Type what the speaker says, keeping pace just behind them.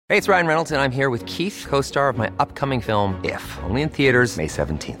Hey, it's Ryan Reynolds, and I'm here with Keith, co-star of my upcoming film, If, only in theaters May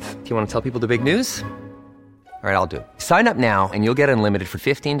 17th. Do you want to tell people the big news? All right, I'll do it. Sign up now and you'll get unlimited for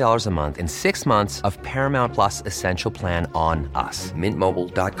 $15 a month and 6 months of Paramount Plus Essential Plan on us.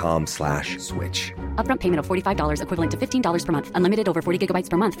 MintMobile.com/switch. Upfront payment of $45 equivalent to $15 per month. Unlimited over 40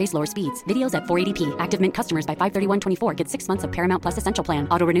 gigabytes per month. Face lower speeds. Videos at 480p. Active Mint customers by 531.24 get 6 months of Paramount Plus Essential Plan.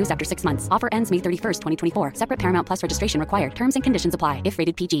 Auto renews after 6 months. Offer ends May 31st, 2024. Separate Paramount Plus registration required. Terms and conditions apply if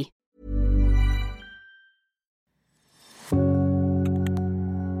rated PG.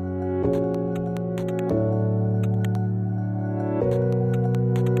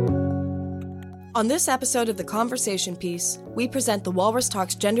 On this episode of The Conversation Piece, we present the Walrus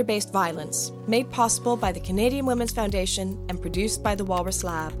Talks Gender-Based Violence, made possible by the Canadian Women's Foundation and produced by the Walrus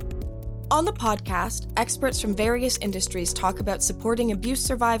Lab. On the podcast, experts from various industries talk about supporting abuse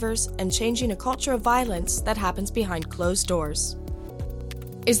survivors and changing a culture of violence that happens behind closed doors.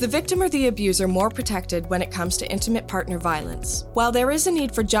 Is the victim or the abuser more protected when it comes to intimate partner violence? While there is a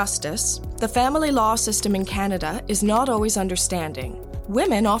need for justice, the family law system in Canada is not always understanding.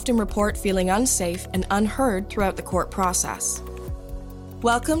 Women often report feeling unsafe and unheard throughout the court process.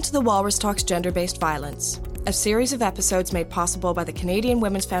 Welcome to the Walrus Talks Gender-Based Violence, a series of episodes made possible by the Canadian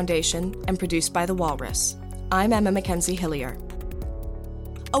Women's Foundation and produced by the Walrus. I'm Emma Mackenzie Hillier.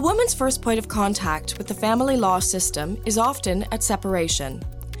 A woman's first point of contact with the family law system is often at separation.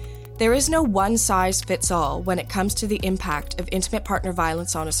 There is no one-size-fits-all when it comes to the impact of intimate partner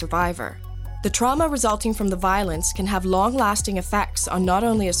violence on a survivor. The trauma resulting from the violence can have long-lasting effects on not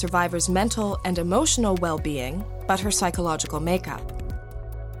only a survivor's mental and emotional well-being, but her psychological makeup.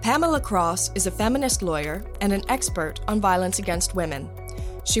 Pamela Cross is a feminist lawyer and an expert on violence against women.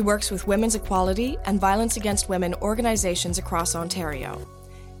 She works with women's equality and violence against women organizations across Ontario.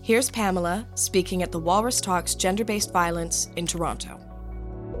 Here's Pamela speaking at the Walrus Talks Gender-Based Violence in Toronto.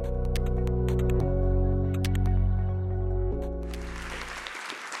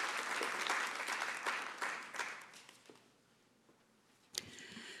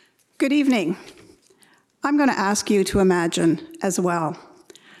 Good evening. I'm going to ask you to imagine as well.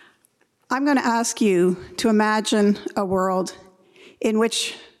 I'm going to ask you to imagine a world in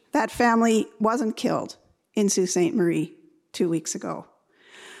which that family wasn't killed in Sault Ste. Marie 2 weeks ago.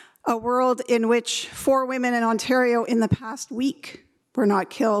 A world in which 4 women in Ontario in the past week were not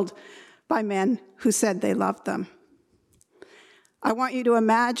killed by men who said they loved them. I want you to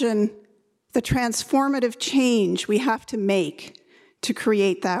imagine the transformative change we have to make to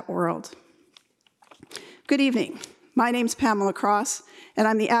create that world. Good evening. My name's Pamela Cross, and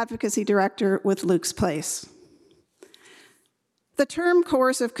I'm the Advocacy Director with Luke's Place. The term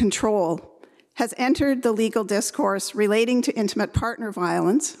coercive control has entered the legal discourse relating to intimate partner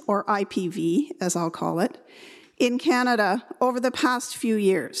violence, or IPV, as I'll call it, in Canada over the past few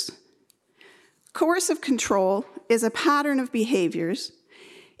years. Coercive control is a pattern of behaviors,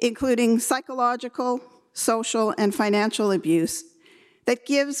 including psychological, social, and financial abuse, that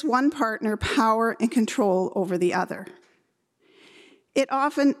gives one partner power and control over the other. It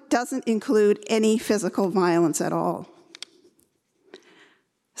often doesn't include any physical violence at all.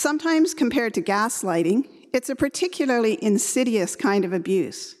 Sometimes compared to gaslighting, it's a particularly insidious kind of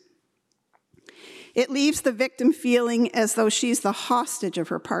abuse. It leaves the victim feeling as though she's the hostage of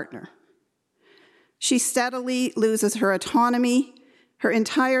her partner. She steadily loses her autonomy, her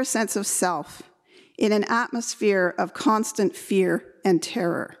entire sense of self, in an atmosphere of constant fear and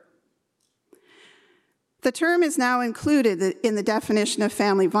terror. The term is now included in the definition of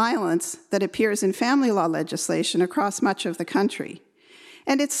family violence that appears in family law legislation across much of the country,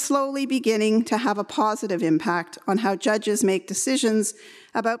 and it's slowly beginning to have a positive impact on how judges make decisions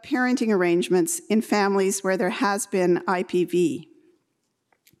about parenting arrangements in families where there has been IPV.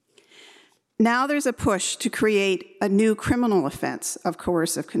 Now there's a push to create a new criminal offense of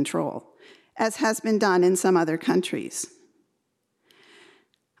coercive control, as has been done in some other countries.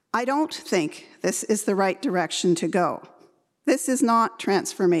 I don't think this is the right direction to go. This is not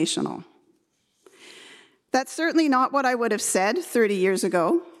transformational. That's certainly not what I would have said 30 years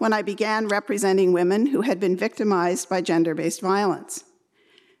ago when I began representing women who had been victimized by gender-based violence.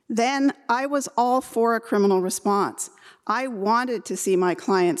 Then I was all for a criminal response. I wanted to see my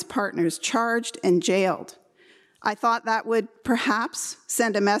clients' partners charged and jailed. I thought that would perhaps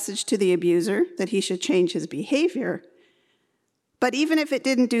send a message to the abuser that he should change his behavior. But even if it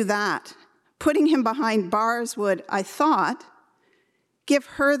didn't do that, putting him behind bars would, I thought, give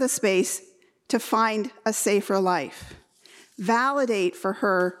her the space to find a safer life, validate for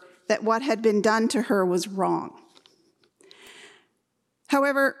her that what had been done to her was wrong.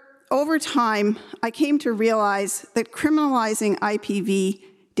 However, over time, I came to realize that criminalizing IPV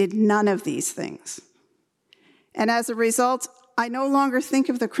did none of these things. And as a result, I no longer think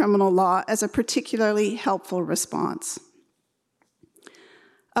of the criminal law as a particularly helpful response.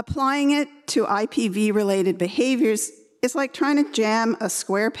 Applying it to IPV-related behaviors is like trying to jam a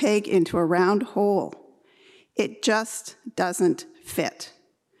square peg into a round hole. It just doesn't fit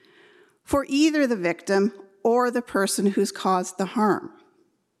for either the victim or the person who's caused the harm.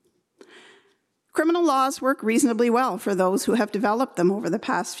 Criminal laws work reasonably well for those who have developed them over the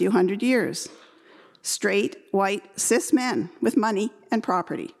past few hundred years. Straight, white, cis men with money and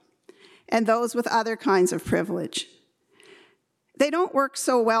property, and those with other kinds of privilege. They don't work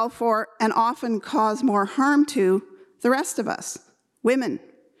so well for, and often cause more harm to, the rest of us, women,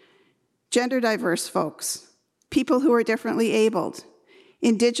 gender diverse folks, people who are differently abled,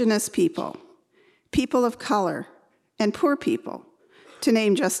 Indigenous people, people of color, and poor people, to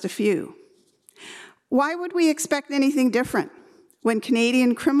name just a few. Why would we expect anything different when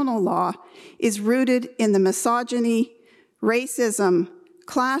Canadian criminal law is rooted in the misogyny, racism,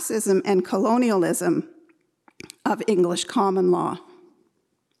 classism, and colonialism of English common law?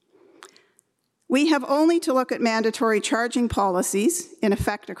 We have only to look at mandatory charging policies in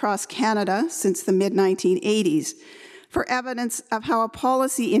effect across Canada since the mid-1980s for evidence of how a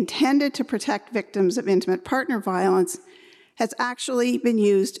policy intended to protect victims of intimate partner violence has actually been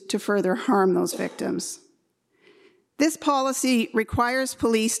used to further harm those victims. This policy requires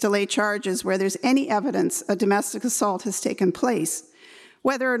police to lay charges where there's any evidence a domestic assault has taken place,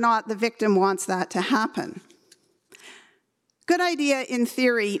 whether or not the victim wants that to happen. Good idea in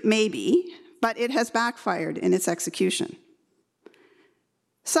theory, maybe, but it has backfired in its execution.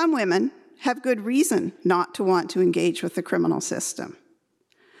 Some women have good reason not to want to engage with the criminal system.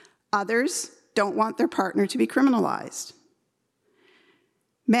 Others don't want their partner to be criminalized.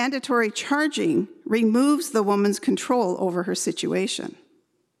 Mandatory charging removes the woman's control over her situation.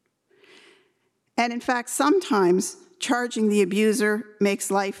 And in fact, sometimes charging the abuser makes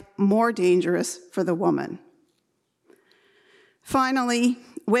life more dangerous for the woman. Finally,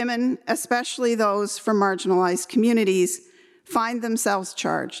 women, especially those from marginalized communities, find themselves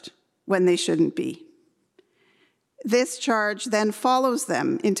charged when they shouldn't be. This charge then follows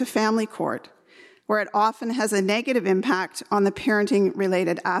them into family court, where it often has a negative impact on the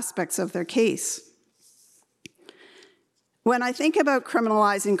parenting-related aspects of their case. When I think about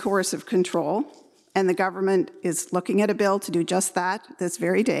criminalizing coercive control, and the government is looking at a bill to do just that this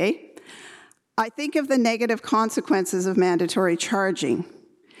very day, I think of the negative consequences of mandatory charging.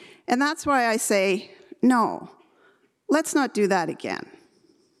 And that's why I say, no, let's not do that again.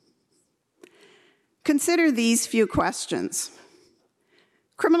 Consider these few questions.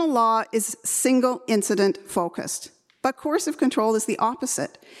 Criminal law is single incident focused, but coercive control is the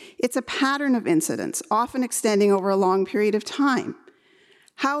opposite. It's a pattern of incidents, often extending over a long period of time.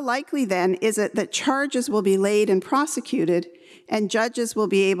 How likely then is it that charges will be laid and prosecuted and judges will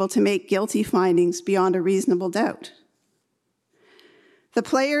be able to make guilty findings beyond a reasonable doubt? The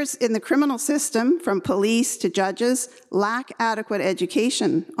players in the criminal system, from police to judges, lack adequate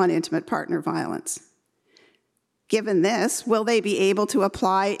education on intimate partner violence. Given this, will they be able to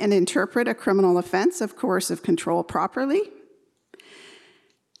apply and interpret a criminal offense of coercive control properly?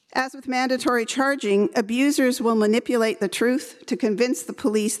 As with mandatory charging, abusers will manipulate the truth to convince the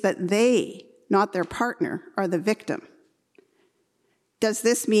police that they, not their partner, are the victim. Does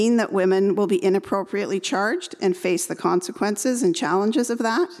this mean that women will be inappropriately charged and face the consequences and challenges of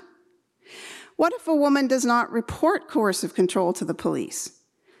that? What if a woman does not report coercive control to the police?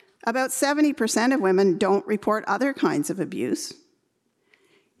 About 70% of women don't report other kinds of abuse.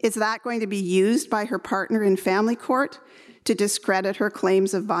 Is that going to be used by her partner in family court to discredit her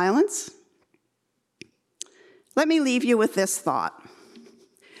claims of violence? Let me leave you with this thought.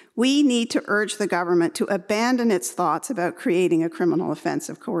 We need to urge the government to abandon its thoughts about creating a criminal offense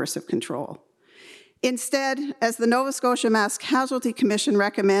of coercive control. Instead, as the Nova Scotia Mass Casualty Commission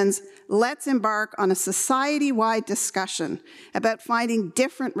recommends, let's embark on a society-wide discussion about finding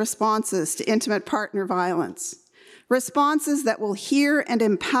different responses to intimate partner violence. Responses that will hear and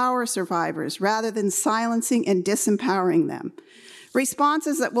empower survivors rather than silencing and disempowering them.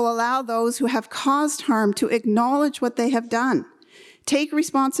 Responses that will allow those who have caused harm to acknowledge what they have done, take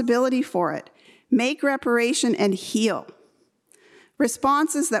responsibility for it, make reparation, and heal.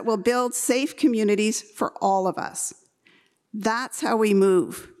 Responses that will build safe communities for all of us. That's how we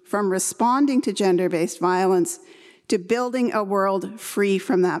move from responding to gender-based violence to building a world free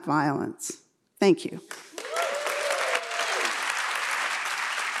from that violence. Thank you.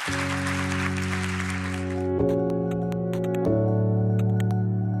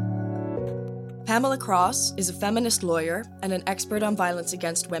 Pamela Pamela Cross is a feminist lawyer and an expert on violence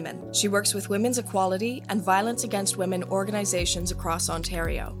against women. She works with women's equality and violence against women organizations across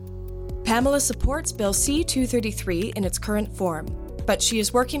Ontario. Pamela supports Bill C-233 in its current form, but she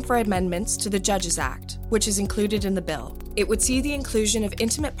is working for amendments to the Judges Act, which is included in the bill. It would see the inclusion of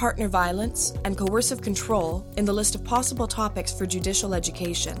intimate partner violence and coercive control in the list of possible topics for judicial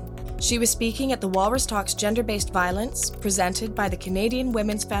education. She was speaking at the Walrus Talks Gender-Based Violence, presented by the Canadian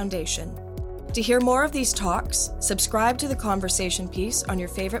Women's Foundation. To hear more of these talks, subscribe to The Conversation Piece on your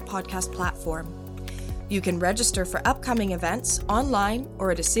favorite podcast platform. You can register for upcoming events online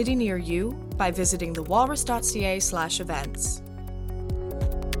or at a city near you by visiting thewalrus.ca/events.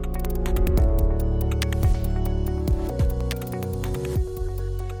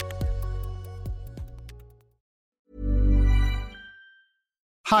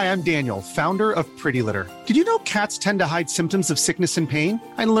 Hi, I'm Daniel, founder of Pretty Litter. Did you know cats tend to hide symptoms of sickness and pain?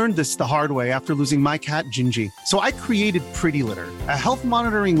 I learned this the hard way after losing my cat, Gingy. So I created Pretty Litter, a health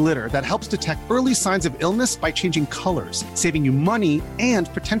monitoring litter that helps detect early signs of illness by changing colors, saving you money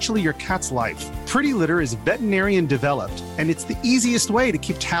and potentially your cat's life. Pretty Litter is veterinarian developed, and it's the easiest way to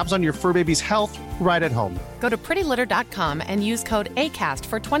keep tabs on your fur baby's health right at home. Go to prettylitter.com and use code ACAST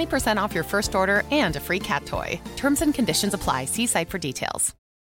for 20% off your first order and a free cat toy. Terms and conditions apply. See site for details.